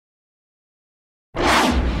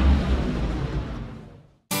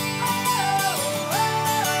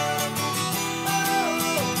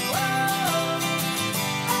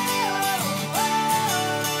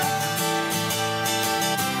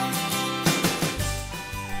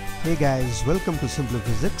Hey guys, welcome to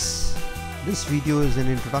Simplifysics. This video is an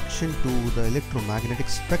introduction to the electromagnetic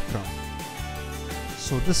spectrum.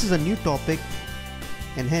 So this is a new topic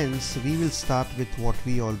and hence we will start with what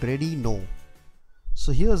we already know.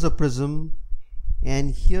 So here's a prism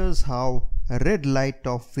and here's how a red light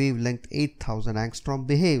of wavelength 8000 angstrom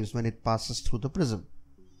behaves when it passes through the prism.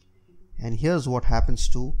 And here's what happens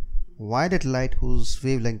to violet light whose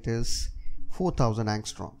wavelength is 4000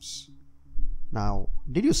 angstroms. Now,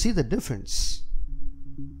 did you see the difference?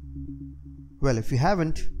 Well, if you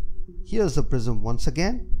haven't, here's the prism once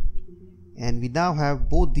again, and we now have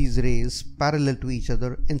both these rays parallel to each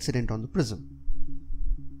other incident on the prism.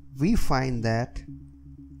 We find that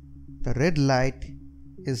the red light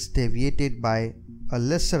is deviated by a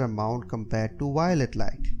lesser amount compared to violet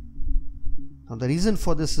light. Now, the reason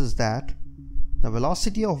for this is that the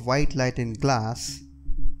velocity of white light in glass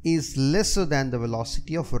is lesser than the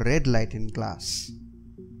velocity of red light in glass.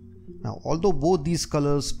 Now, although both these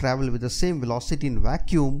colors travel with the same velocity in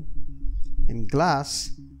vacuum, in glass,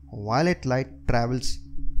 violet light travels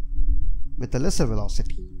with a lesser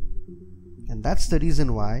velocity. And that's the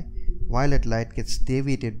reason why violet light gets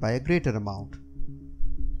deviated by a greater amount.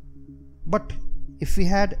 But if we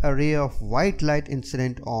had a ray of white light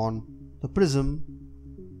incident on the prism,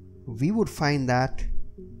 we would find that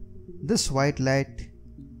this white light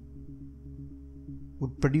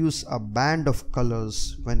would produce a band of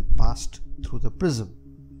colors when passed through the prism.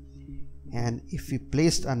 And if we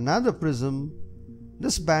placed another prism,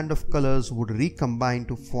 this band of colors would recombine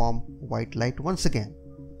to form white light once again.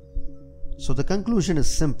 So the conclusion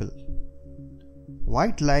is simple.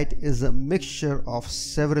 White light is a mixture of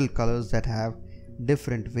several colors that have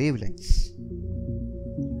different wavelengths.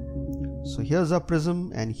 So here's our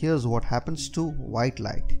prism and here's what happens to white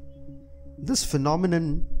light. This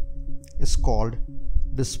phenomenon is called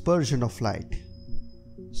dispersion of light.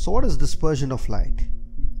 So what is dispersion of light?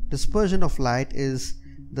 Dispersion of light is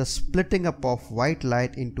the splitting up of white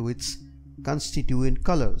light into its constituent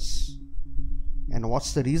colors. And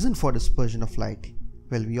what's the reason for dispersion of light?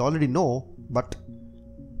 Well, we already know, but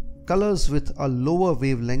colors with a lower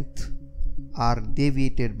wavelength are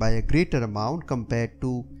deviated by a greater amount compared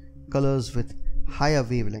to colors with higher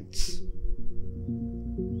wavelengths.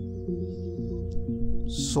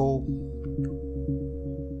 So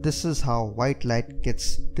this is how white light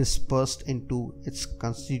gets dispersed into its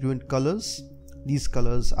constituent colors. These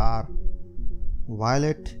colors are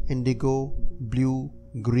violet, indigo, blue,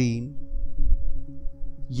 green,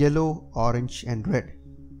 yellow, orange and red.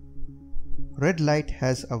 Red light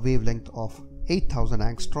has a wavelength of 8000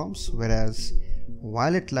 angstroms, whereas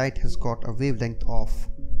violet light has got a wavelength of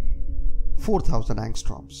 4000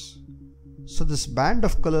 angstroms. So this band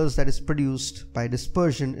of colors that is produced by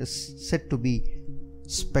dispersion is said to be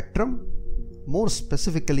spectrum. More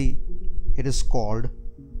specifically, it is called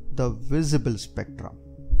the visible spectrum.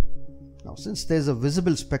 Now, since there is a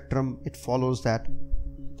visible spectrum, it follows that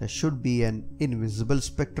there should be an invisible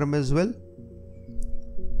spectrum as well.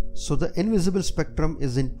 So the invisible spectrum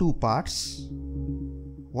is in two parts.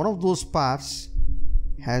 One of those parts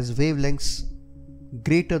has wavelengths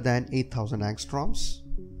greater than 8000 angstroms,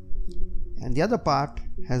 and the other part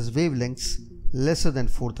has wavelengths lesser than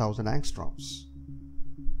 4000 angstroms.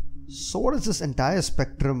 So what is this entire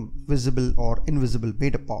spectrum, visible or invisible,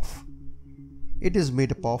 made up of? It is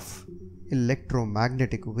made up of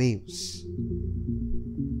electromagnetic waves.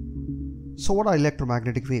 So what are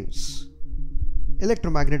electromagnetic waves?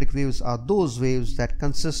 Electromagnetic waves are those waves that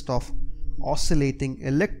consist of oscillating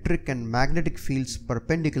electric and magnetic fields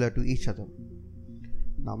perpendicular to each other.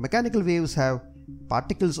 Now, mechanical waves have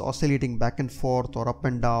particles oscillating back and forth or up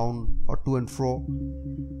and down or to and fro.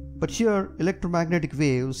 But here, electromagnetic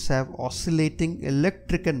waves have oscillating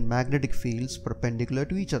electric and magnetic fields perpendicular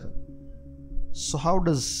to each other. So how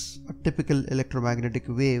does a typical electromagnetic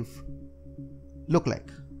wave look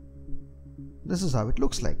like? This is how it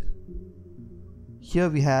looks like. Here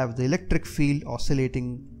we have the electric field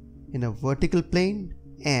oscillating in a vertical plane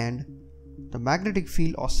and the magnetic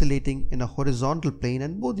field oscillating in a horizontal plane,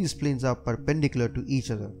 and both these planes are perpendicular to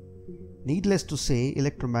each other. Needless to say,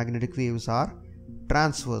 electromagnetic waves are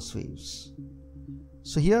transverse waves.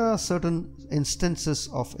 So here are certain instances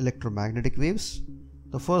of electromagnetic waves.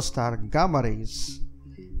 The first are gamma rays.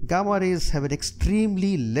 Gamma rays have an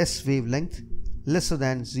extremely less wavelength, lesser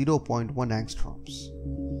than 0.1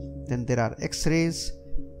 angstroms. Then there are X-rays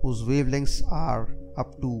whose wavelengths are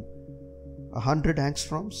up to 100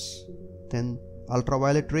 angstroms. Then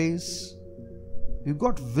ultraviolet rays. We've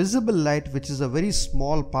got visible light, which is a very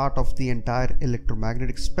small part of the entire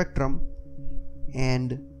electromagnetic spectrum,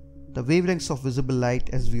 and the wavelengths of visible light,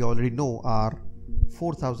 as we already know, are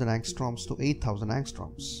 4,000 angstroms to 8,000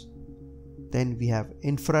 angstroms. Then we have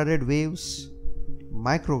infrared waves,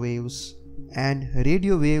 microwaves, and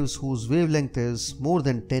radio waves whose wavelength is more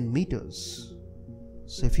than 10 meters.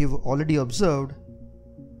 So if you've already observed,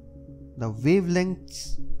 the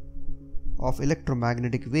wavelengths of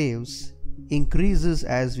electromagnetic waves increases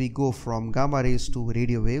as we go from gamma rays to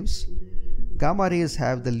radio waves. Gamma rays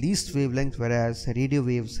have the least wavelength, whereas radio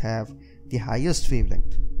waves have the highest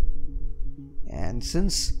wavelength. And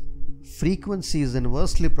since frequency is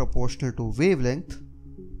inversely proportional to wavelength,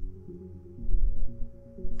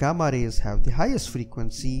 gamma rays have the highest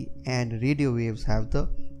frequency and radio waves have the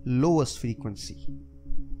lowest frequency.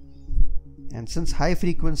 And since high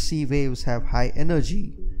frequency waves have high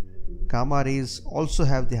energy, gamma rays also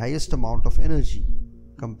have the highest amount of energy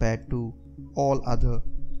compared to all other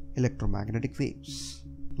electromagnetic waves.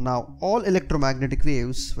 Now, all electromagnetic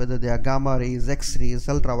waves, whether they are gamma rays, X-rays,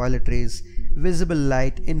 ultraviolet rays, visible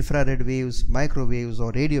light, infrared waves, microwaves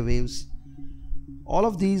or radio waves, all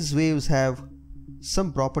of these waves have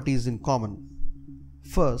some properties in common.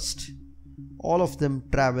 First, all of them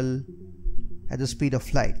travel at the speed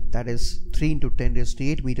of light, that is 3 ×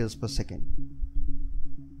 10⁸ meters per second.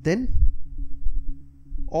 Then,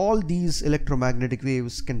 all these electromagnetic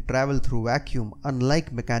waves can travel through vacuum,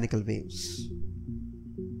 unlike mechanical waves.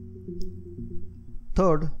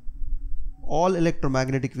 Third, all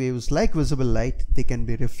electromagnetic waves, like visible light, they can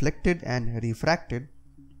be reflected and refracted.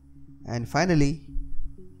 And finally,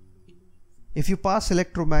 if you pass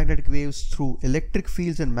electromagnetic waves through electric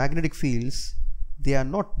fields and magnetic fields, they are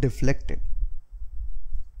not deflected.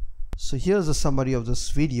 So here's a summary of this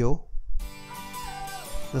video.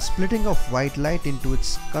 The splitting of white light into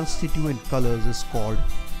its constituent colors is called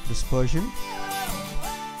dispersion.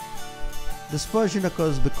 Dispersion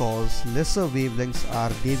occurs because lesser wavelengths are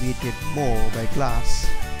deviated more by glass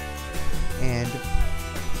and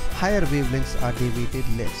higher wavelengths are deviated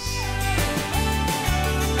less.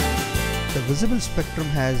 The visible spectrum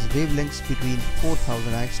has wavelengths between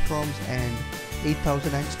 4,000 angstroms and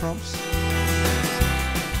 8,000 angstroms.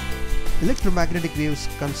 Electromagnetic waves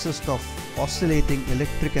consist of oscillating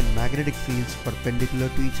electric and magnetic fields perpendicular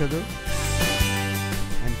to each other.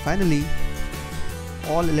 And finally,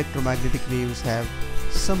 all electromagnetic waves have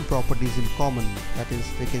some properties in common, that is,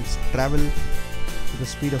 they can travel with the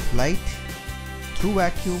speed of light through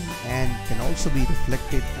vacuum and can also be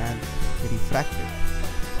reflected and refracted.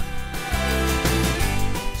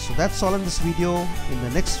 So that's all in this video. In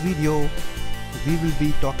the next video, we will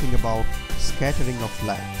be talking about scattering of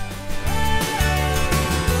light.